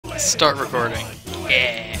Start recording.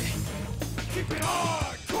 Yeah.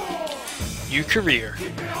 New career.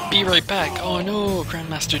 Be right back. Oh no,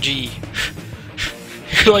 Grandmaster G.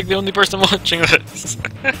 You're like the only person watching this.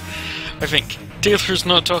 I think. Taylor's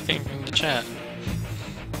not talking in the chat.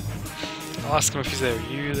 I'll ask him if he's there. Are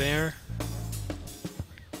you there?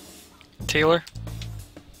 Taylor?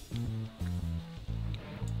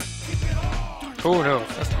 Oh no,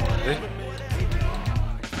 that's not what I do.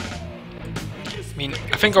 I mean,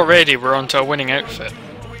 I think already we're onto a winning outfit.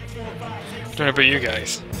 I don't know about you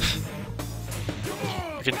guys.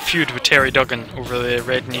 We can feud with Terry Duggan over the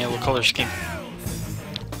red and yellow colour scheme.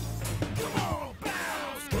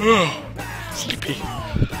 Sleepy.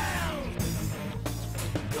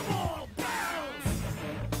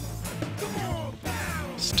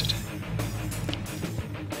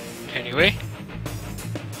 Anyway.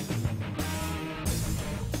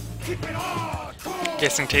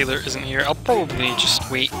 Guessing Taylor isn't here. I'll probably just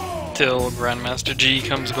wait till Grandmaster G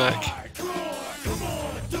comes back.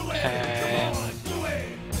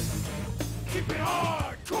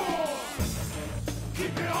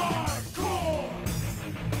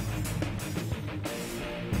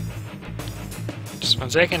 Just 1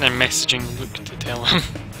 second, I'm messaging Luke to tell him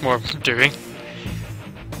what I'm doing.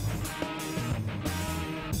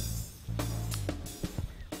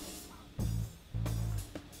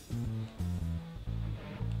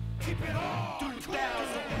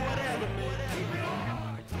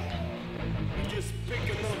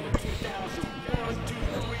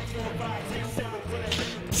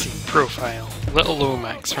 Let's see, profile. Little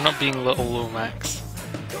Lomax. We're not being Little Lomax.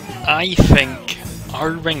 I think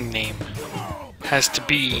our ring name has to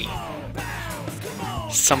be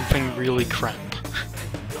something really crap.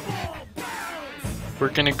 We're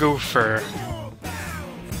gonna go for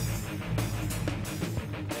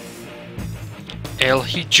El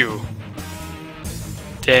Hijo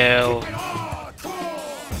Del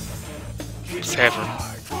Severn.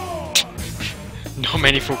 Not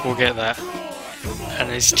many folk will get that. And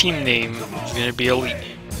his team name is going to be Elite.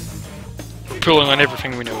 We're pulling on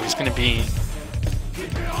everything we know. He's going to be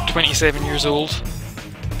 27 years old.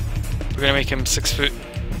 We're going to make him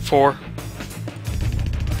 6'4".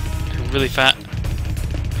 Really fat.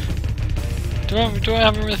 Do I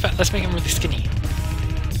have him really fat? Let's make him really skinny.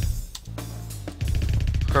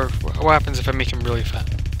 Or what happens if I make him really fat?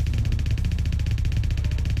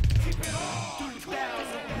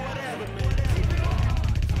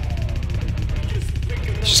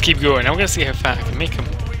 Just keep going. I'm gonna see how fat I can make him.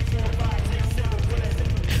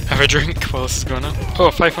 Have a drink while this is going on. Oh,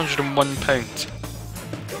 501 pounds.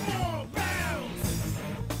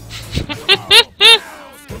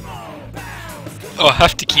 Oh, I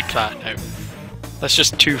have to keep that now. That's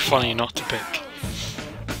just too funny not to pick.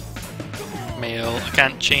 Male. I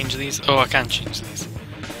can't change these. Oh, I can change these.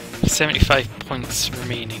 75 points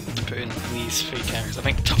remaining to put in these 3 characters. I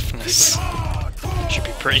think toughness should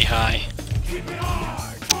be pretty high.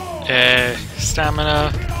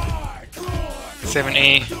 Stamina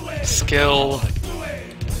 70, skill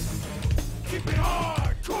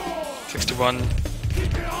 61,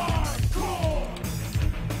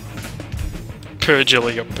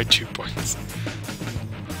 Agility up by 2 points.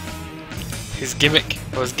 His gimmick,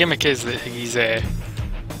 well, his gimmick is that he's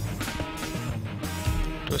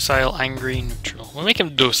docile, angry, neutral. We'll make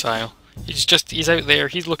him docile. He's out there,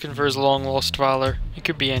 he's looking for his long lost valor. It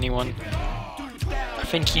could be anyone. I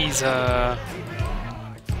think he's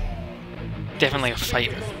definitely a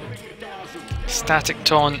fighter. Static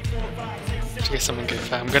taunt. To get something good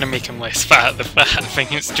fat. I'm gonna make him less fat. The fat, I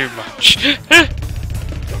think it's too much.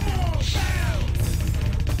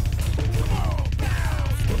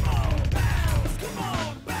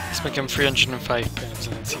 Let's make him 305 pounds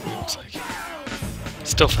and then see what he looks like.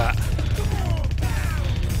 Still fat.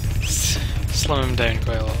 Slim him down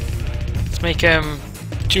quite a lot. Let's make him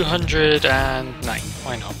 209.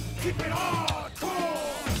 Why not?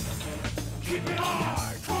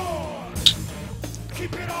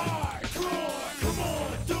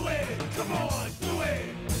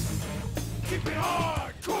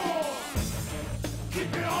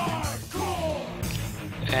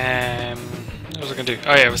 What was I gonna do?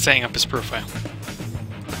 Oh yeah, I was setting up his profile.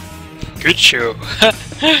 Good show.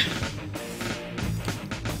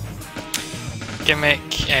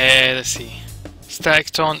 Gimmick. Let's see. Static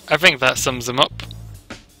taunt. I think that sums him up.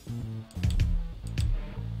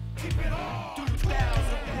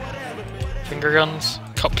 Finger guns.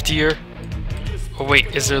 Cup tier. Oh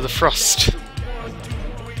wait, is there the frost?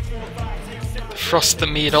 The frost that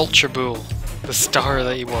made Ultra Bull the star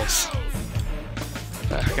that he was.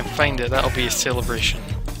 If I can find it, that'll be a celebration.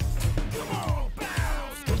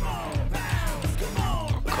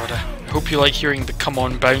 Oh god, I Hope you like hearing the Come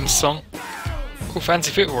On Bounce song. Oh,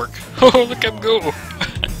 fancy footwork. Oh, look him go!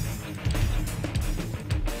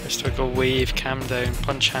 First we go wave, cam down,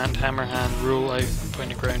 punch hand, hammer hand, roll out, point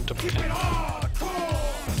the ground, double count.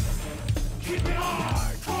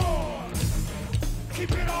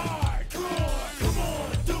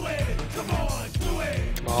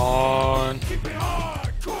 Come on!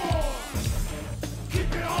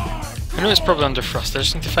 I know it's probably under thrust, I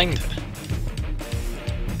just need to find it.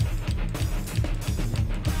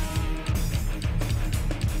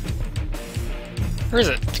 Where is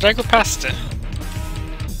it? Did I go past it?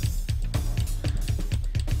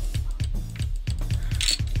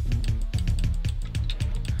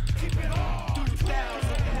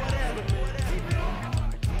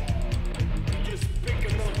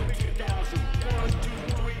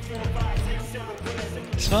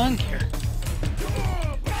 It's not on here.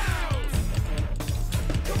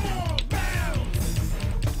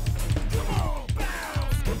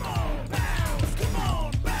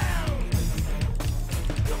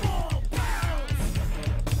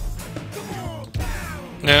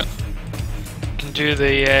 No. Can do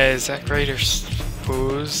the Zack Ryder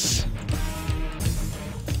pose.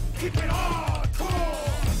 Keep it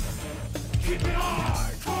hardcore. Keep it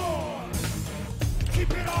hardcore.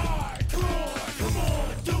 Keep it hardcore. Come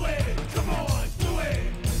on, do it. Come on, do it.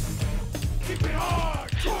 Keep it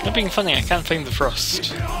hardcore. Not being funny, I can't find the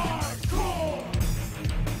thrust. Or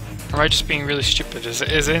am I just being really stupid? Is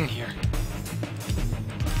it in here?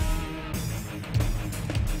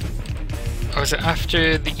 Or is it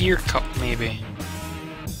after the ear cup, maybe?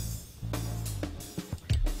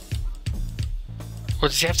 Or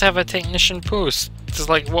does he have to have a technician pose? Does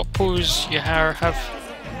like what pose you have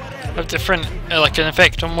different like an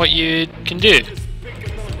effect on what you can do?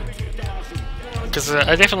 Because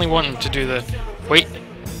I definitely want him to do the wait.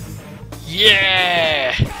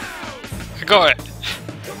 Yeah, I got it.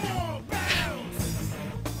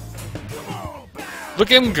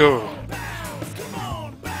 Look at him go.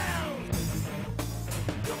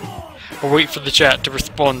 I'll wait for the chat to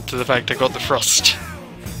respond to the fact I got the thrust.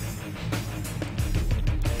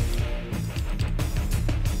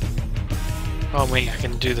 Oh wait, I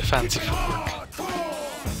can do the fancy footwork.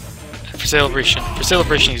 And for celebration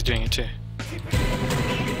he's doing it too.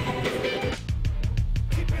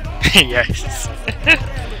 Yes.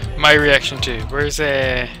 My reaction too. Where's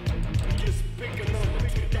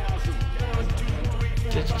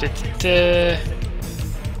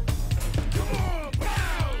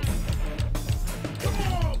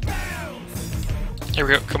There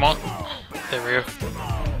we go, come on. There we go.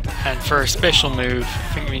 And for a special move,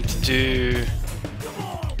 I think we need to do...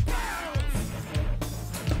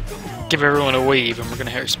 give everyone a wave and we're gonna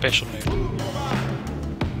hit our special move.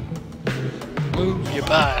 Move your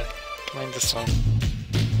body. Mind this song.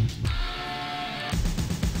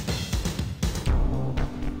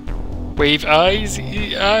 Wave eyes?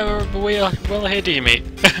 I'm well ahead of you, mate.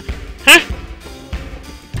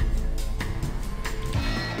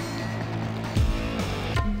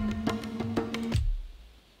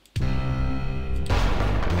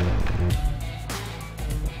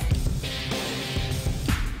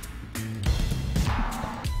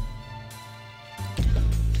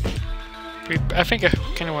 I think I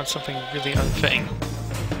kind of want something really unfitting.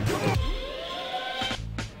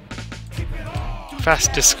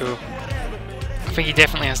 Fast disco. I think he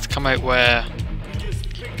definitely has to come out with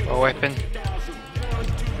a weapon. In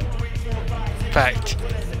fact,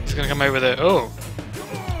 he's going to come out with a... oh!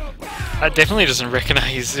 That definitely doesn't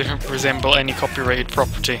resemble any copyrighted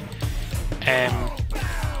property.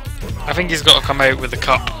 I think he's got to come out with a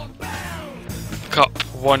cup. The cup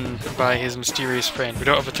won by his mysterious friend. We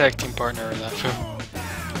don't have a tag team partner in that film.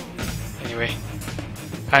 Anyway.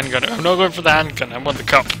 Handgun. I'm not going for the handgun, I want the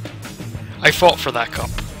cup. I fought for that cup.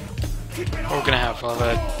 What we're gonna have? We'll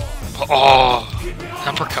have a... oh!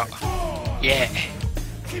 Uppercut. Yeah!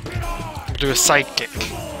 We'll do a side kick.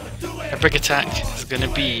 Our big attack is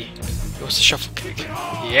gonna be... what's the shuffle kick?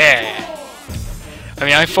 Yeah! I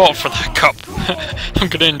mean, I fought for that cup. I'm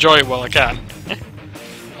gonna enjoy it while I can.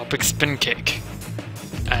 A big spin kick.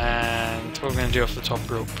 And what we're gonna do off the top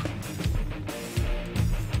rope.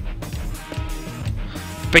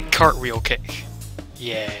 Big cartwheel kick.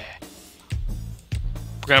 Yeah.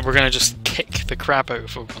 We're gonna just kick the crap out of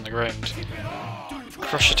folk on the ground.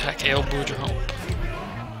 Crush attack, elbow drop.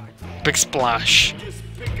 Big splash.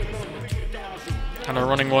 And a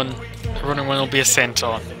running one will be a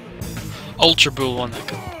senton. Ultra bull one that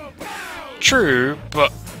can. True,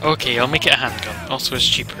 but okay, I'll make it a handgun. Also, it's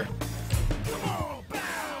cheaper.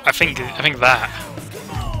 I think that.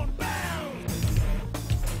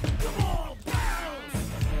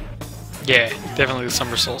 Yeah, definitely the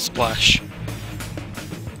somersault splash.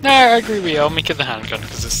 Nah, I agree with you. I'll make it the handgun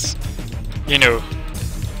because it's, you know.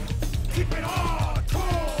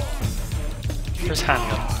 Where's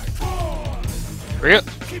handgun? Here we go.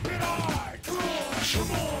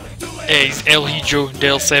 He's El Hijo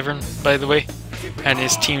Del Severn, by the way, and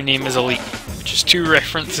his team name is Elite, which is 2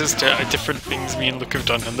 references to different things me and Luke have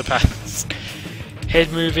done in the past.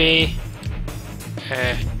 Head movie.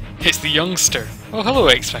 It's the youngster. Oh, hello,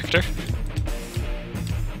 X Factor.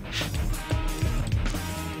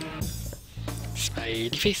 Smiley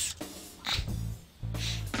face.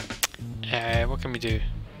 What can we do?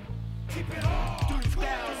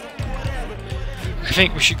 I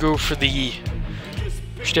think we should go for the...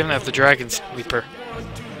 We should definitely have the Dragon Sleeper.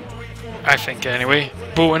 I think, anyway.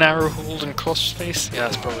 Bow and arrow hold and cross face? Yeah,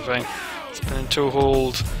 that's probably fine. Spin and toe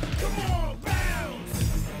hold.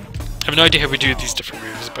 I have no idea how we do these different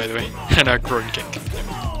moves, by the way. And our groin kick.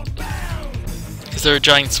 Is there a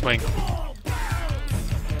giant swing?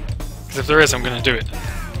 Because if there is, I'm going to do it.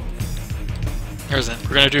 There isn't.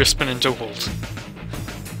 We're going to do a spin and toe hold.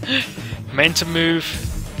 Momentum move.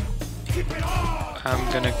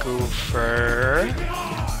 I'm going to go for...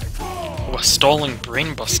 Oh, a stalling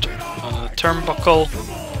brainbuster. On the turnbuckle.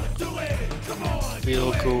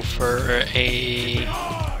 We'll go for a...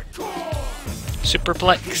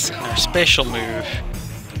 superplex, and our special move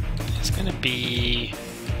is going to be...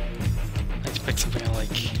 Let's pick something I like.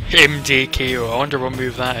 MDKO. I wonder what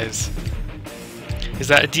move that is. Is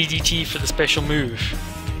that a DDT for the special move?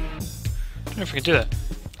 I don't know if we can do that.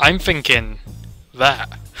 I'm thinking that.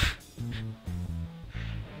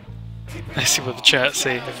 Let's see what the chat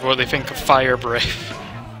say, what they think of Fire Breath.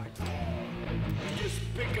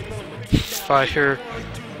 Fire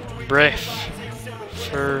Breath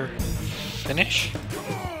for finish?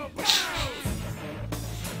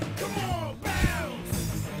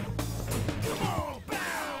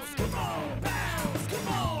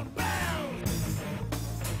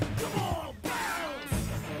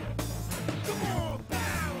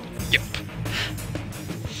 Yep.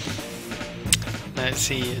 Let's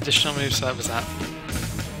see, additional moves, that was that.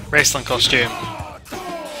 Wrestling costume.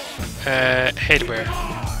 Headwear.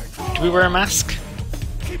 Do we wear a mask?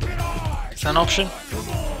 Is that an option?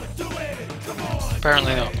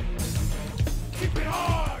 Apparently not.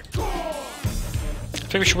 I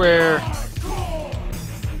think we should wear...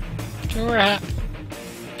 Should we wear a hat?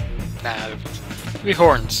 Nah, maybe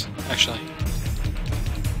horns, actually.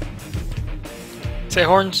 Say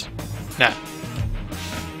horns? Nah.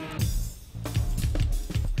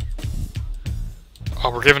 Oh,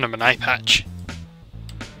 we're giving him an eye patch.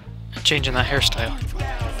 And changing that hairstyle.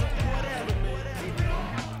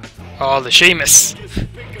 Oh, the Sheamus!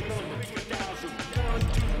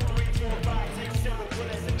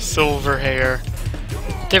 Silver hair.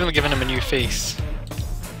 Definitely giving him a new face.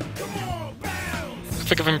 I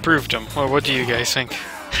think I've improved him. Well, what do you guys think?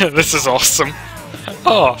 This is awesome.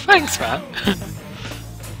 Oh, thanks, man.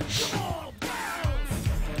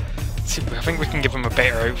 See, I think we can give him a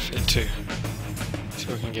better outfit too. See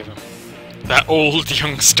what we can give him. That old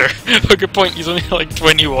youngster. A good point, he's only like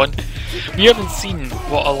 21. We haven't seen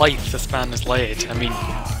what a life this man has led. I mean,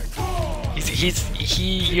 he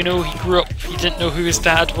grew up, he didn't know who his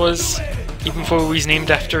dad was, even before he was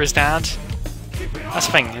named after his dad. That's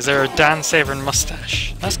the thing, is there a Dan Severn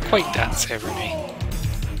mustache? That's quite Dan Severn-y.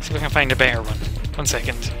 See if I can find a better one. 1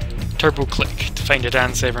 second. Turbo click to find a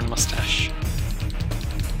Dan Severn mustache.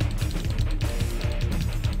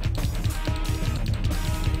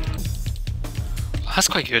 Oh, that's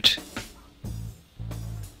quite good.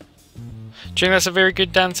 Do you think that's a very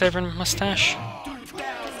good Dan Severn mustache? I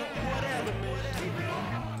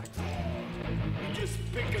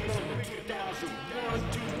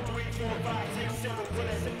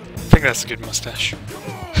think that's a good mustache.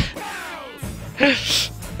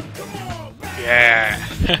 Yeah.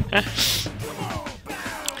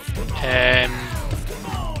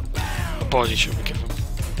 What body should we give him?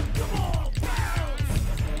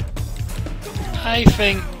 I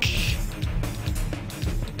think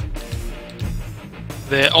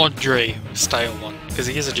the Andre style one, because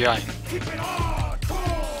he is a giant.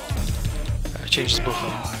 Changes both of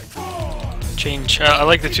them. Change. I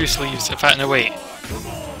like the 2 sleeves. In fact, no, wait.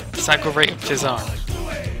 Does that go right up to his arm?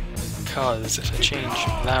 Because if I change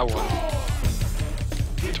that one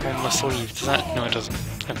to one more sleeve, does that? No, it doesn't.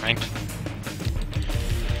 Never mind.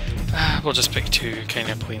 We'll just pick 2 kind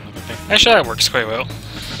of plain looking things. Actually, that works quite well.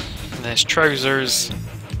 And then his trousers.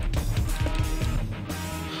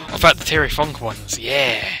 Oh, in fact, the Terry Funk ones.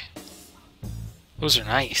 Yeah! Those are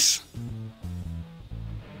nice.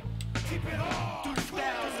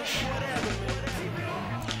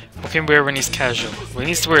 We'll What can he wear when he's casual? Well, he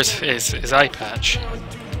needs to wear his eye patch.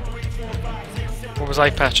 What was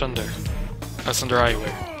eye patch under? That's under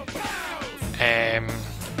eyewear. If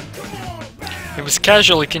it was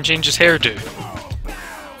casual, he can change his hairdo.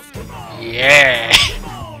 Yeah!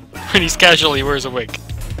 When he's casual, he wears a wig.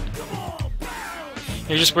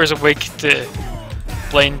 He just wears a wig to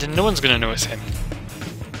blend and no one's gonna notice him.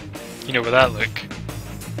 You know, with that look.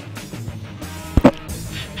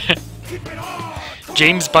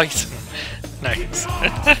 James Bison. Nice.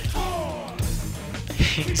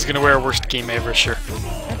 He's gonna wear a worst game ever, sure.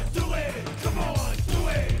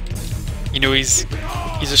 You know, he's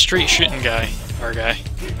a straight shooting guy, our guy.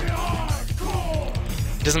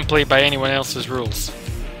 He doesn't play by anyone else's rules.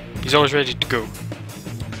 He's always ready to go. I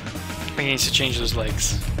think he needs to change those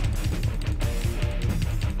legs.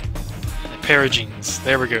 And a pair of jeans.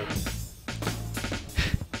 There we go.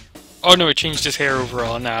 Oh no, it changed his hair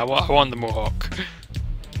overall. Nah, I want the mohawk.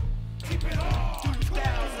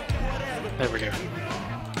 There we go.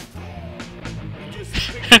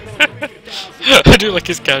 I do like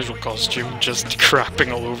his casual costume, just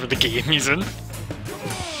crapping all over the game he's in.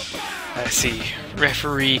 Let's see.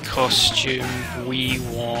 Referee costume, we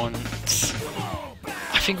want...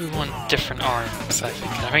 I think we want different arms, I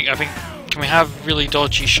think. Can we have really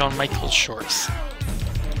dodgy Shawn Michaels shorts?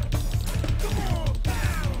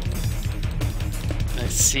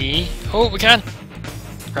 Let's see. Oh, we can!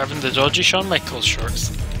 We're having the dodgy Shawn Michaels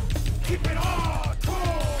shorts.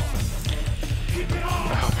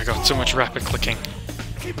 Oh my god, so much rapid clicking.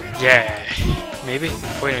 Yeah. Maybe?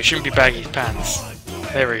 Wait, no, it shouldn't be baggy pants.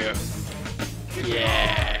 There we go.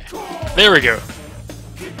 Yeah. There we go.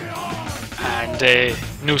 And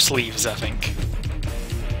no sleeves, I think.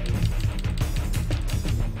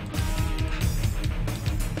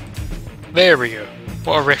 There we go.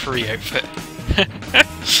 What a referee outfit.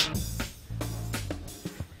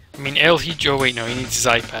 I mean, Hijo... Oh wait, no, he needs his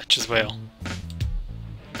eye patch as well.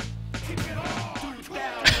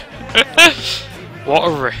 What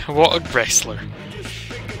a wrestler.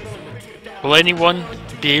 Will anyone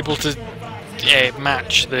be able to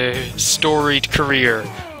match the storied career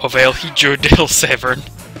of Hijo Del Severn?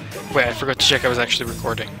 Wait, I forgot to check I was actually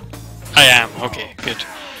recording. I am, okay, good.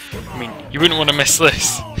 I mean, you wouldn't want to miss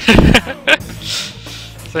this.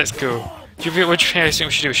 So let's go. What do you think we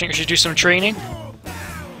should do? I think we should do some training?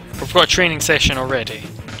 We've got a training session already. Do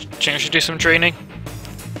you think we should do some training?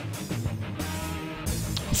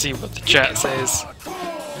 Let's see what the chat says.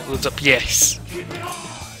 It loads up yes.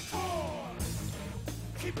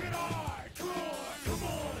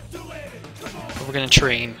 We're gonna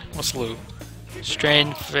train. What's low?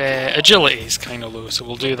 Strength, agility is kind of low, so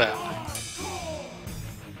we'll do that.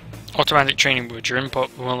 Automatic training mode. Your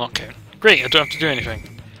input will not count. Great, I don't have to do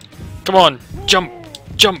anything. Come on, jump,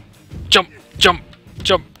 jump, jump, jump,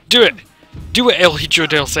 jump. Do it! Do it, Hijo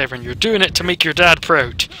Del Severn. You're doing it to make your dad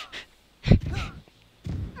proud.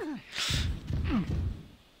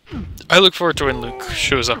 I look forward to when Luke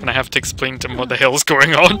shows up and I have to explain to him what the hell's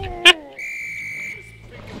going on.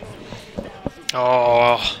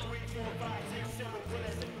 Oh.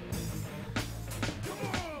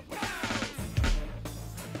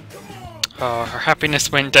 Oh, her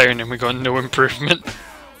happiness went down and we got no improvement.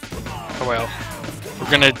 Oh well. We're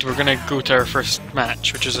gonna go to our first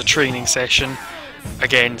match, which is a training session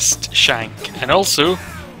against Shank. And also,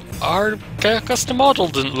 our custom model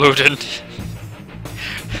didn't load in.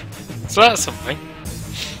 So that's something.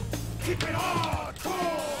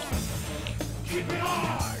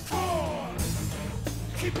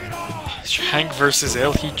 Shank versus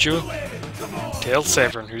Hijo Del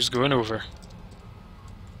Severn, who's going over?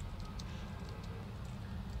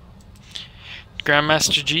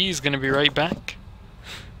 Grandmaster G is going to be right back.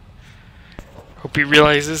 Hope he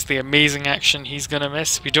realizes the amazing action he's going to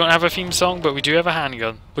miss. We don't have a theme song, but we do have a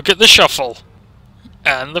handgun. Look at the shuffle!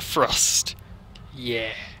 And the thrust.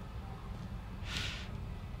 Yeah.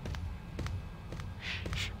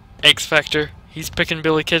 X Factor. He's picking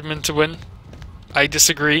Billy Kidman to win. I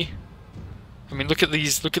disagree. I mean, look at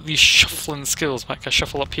these shuffling skills. Might I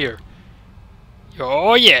shuffle up here?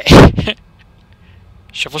 Oh yeah!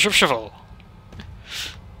 Shuffle, shuffle, shuffle.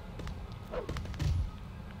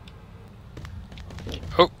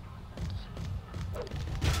 Oh.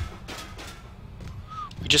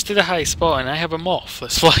 We just did a high spot and I have a moth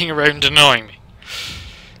that's flying around annoying me.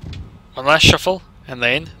 One last shuffle, and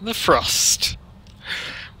then the thrust.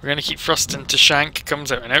 We're gonna keep thrusting till Shank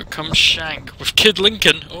comes out, and out comes Shank with Kid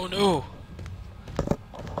Lincoln. Oh no!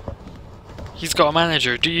 He's got a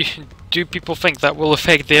manager. Do people think that will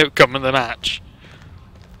affect the outcome of the match?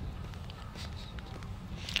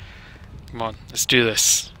 Come on, let's do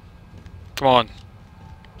this. Come on.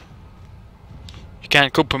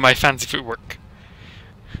 can't cope with my fancy footwork.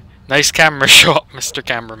 Nice camera shot, Mr.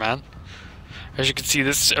 Cameraman. As you can see,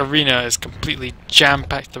 this arena is completely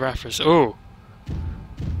jam-packed to the rafters. Oh!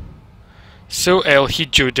 So, El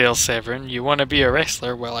Hijo Del Severn, you want to be a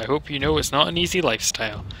wrestler? Well, I hope you know it's not an easy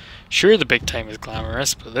lifestyle. Sure, the big time is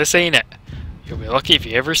glamorous, but this ain't it. You'll be lucky if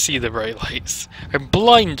you ever see the bright lights. I'm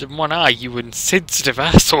blind in one eye, you insensitive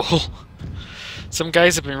asshole. Some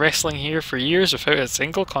guys have been wrestling here for years without a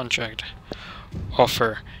single contract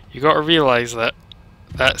offer. You gotta realize that.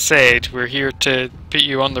 That said, we're here to put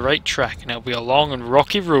you on the right track, and it'll be a long and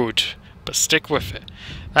rocky road, but stick with it.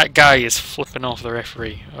 That guy is flipping off the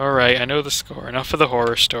referee. Alright, I know the score. Enough of the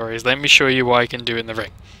horror stories. Let me show you what I can do in the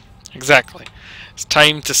ring. Exactly. It's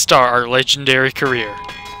time to start our legendary career.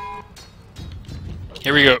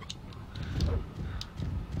 Here we go.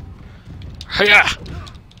 Hiya!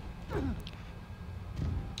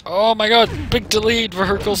 Oh my god, big delayed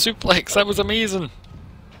vertical suplex. That was amazing.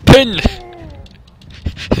 Pin!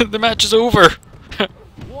 The match is over.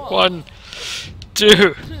 1,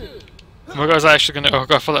 2. Oh my god, I was actually gonna. Oh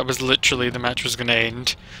god, I thought that was literally the match was gonna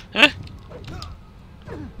end. Huh?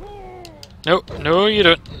 No, no, you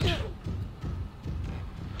don't.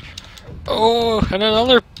 Oh, and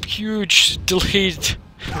another huge delayed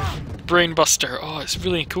brainbuster. Oh, it's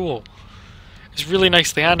really cool. It's really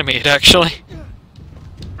nicely animated, actually.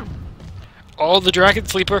 Oh, the Dragon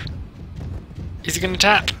Sleeper. Is he gonna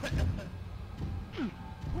tap?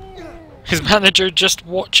 His manager just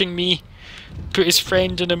watching me put his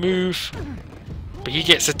friend in a move, but he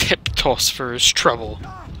gets a hip toss for his trouble.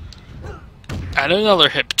 And another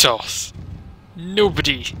hip toss.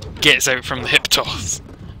 Nobody gets out from the hip toss.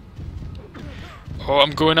 Oh,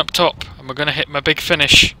 I'm going up top. Am I gonna hit my big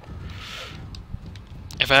finish?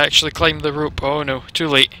 If I actually climb the rope. Oh no, too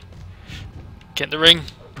late. Get in the ring.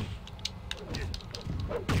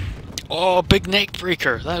 Oh, big neck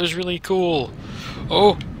breaker. That was really cool.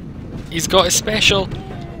 Oh, he's got his special.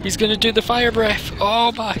 He's gonna do the fire breath.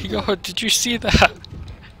 Oh my god, did you see that?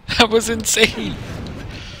 That was insane.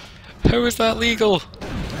 How is that legal?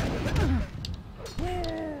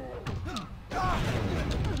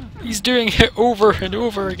 He's doing it over and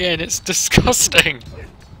over again. It's disgusting.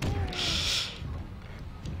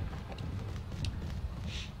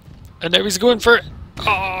 And now he's going for it.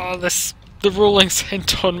 Oh, the rolling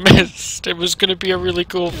senton missed. It was going to be a really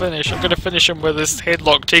cool finish. I'm going to finish him with this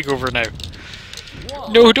headlock takeover now.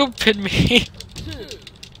 No, don't pin me.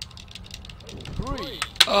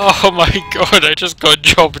 Oh my god, I just got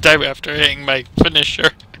jobbed out after hitting my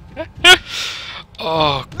finisher.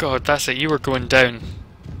 Oh god, that's it. You were going down,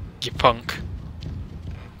 you punk.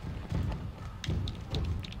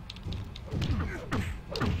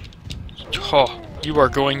 Oh, you are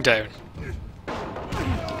going down.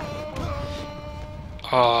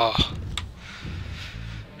 Oh.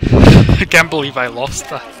 I can't believe I lost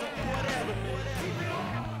that.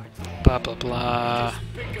 Blah blah blah.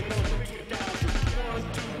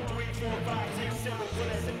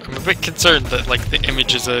 I'm a bit concerned that like the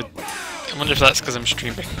image is a... I wonder if that's because I'm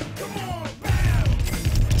streaming.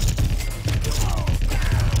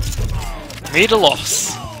 Made a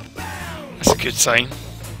loss. That's a good sign.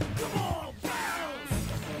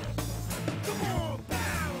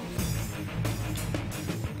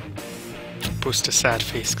 Post a sad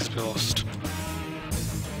face because we lost.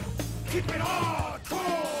 Keep it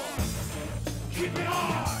hardcore! Keep it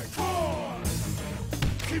hardcore!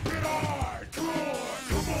 Keep it hardcore!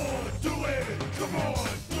 Come on, do it! Come on,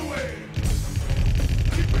 do it!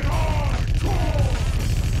 Keep it hardcore!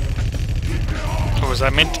 Keep it hardcore! Oh, was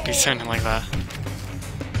that meant to be sounding like that?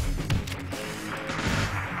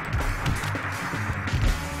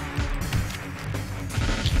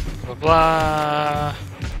 Blah blah blah.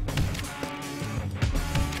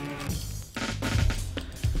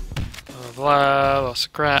 Blah, lots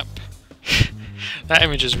of crap. That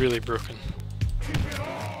image is really broken.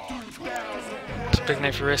 It's a big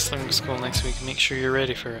night for wrestling school next week. Make sure you're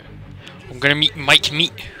ready for it. I'm gonna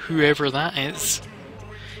meet whoever that is.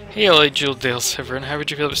 Hey, Hijo Del Severn, how would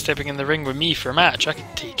you feel about stepping in the ring with me for a match? I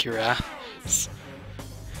can take your ass.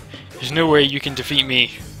 There's no way you can defeat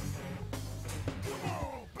me.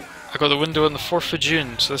 I got the window on the 4th of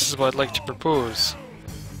June, so this is what I'd like to propose.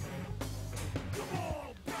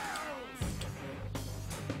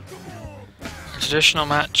 Traditional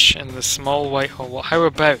match in the small white hall. Well, how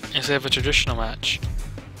about instead of a traditional match,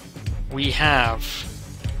 we have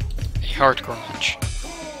a hardcore match?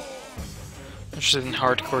 I'm interested in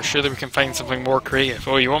hardcore. Surely we can find something more creative.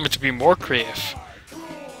 Oh, you want me to be more creative?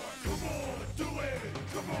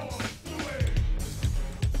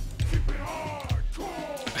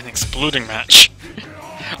 An exploding match.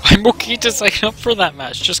 I'm okay to sign up for that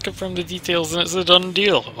match. Just confirm the details and it's a done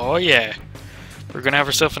deal. Oh yeah. We're gonna have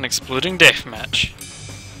ourselves an exploding death match.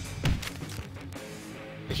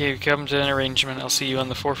 Okay, we come to an arrangement. I'll see you on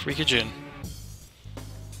the 4th week of June.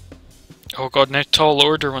 Oh god, now Tall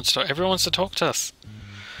Order wants to talk. Everyone wants to talk to us.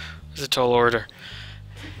 Who's a Tall Order?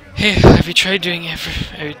 Hey, have you tried doing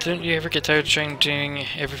don't you ever get tired of trying doing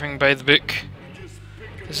everything by the book?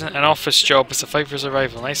 This isn't an office job, it's a fight for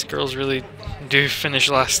survival. Nice girls really do finish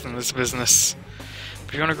last in this business.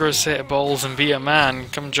 If you want to grow a set of balls and be a man,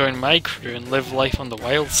 come join my crew and live life on the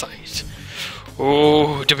wild side.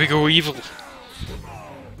 Oh, do we go evil?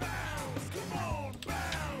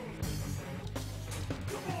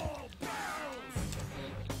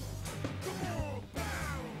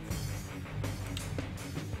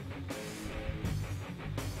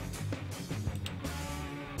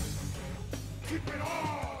 Keep it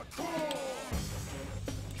hardcore.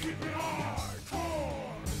 Keep it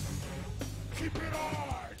hardcore. Keep it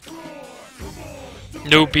hardcore. Come on,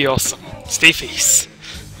 No, be awesome. Stay face.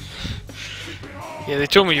 Yeah, they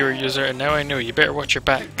told me you were a user, and now I know. You better watch your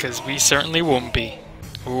back, because we certainly won't be.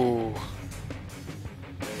 Ooh.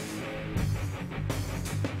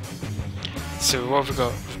 So what have we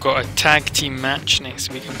got? We've got a tag team match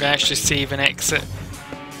next week. I'm going to actually save and exit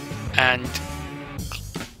and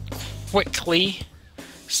quickly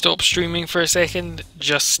stop streaming for a second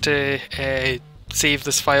just to save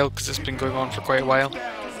this file because it's been going on for quite a while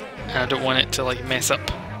and I don't want it to like mess up.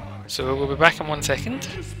 So we'll be back in 1 second.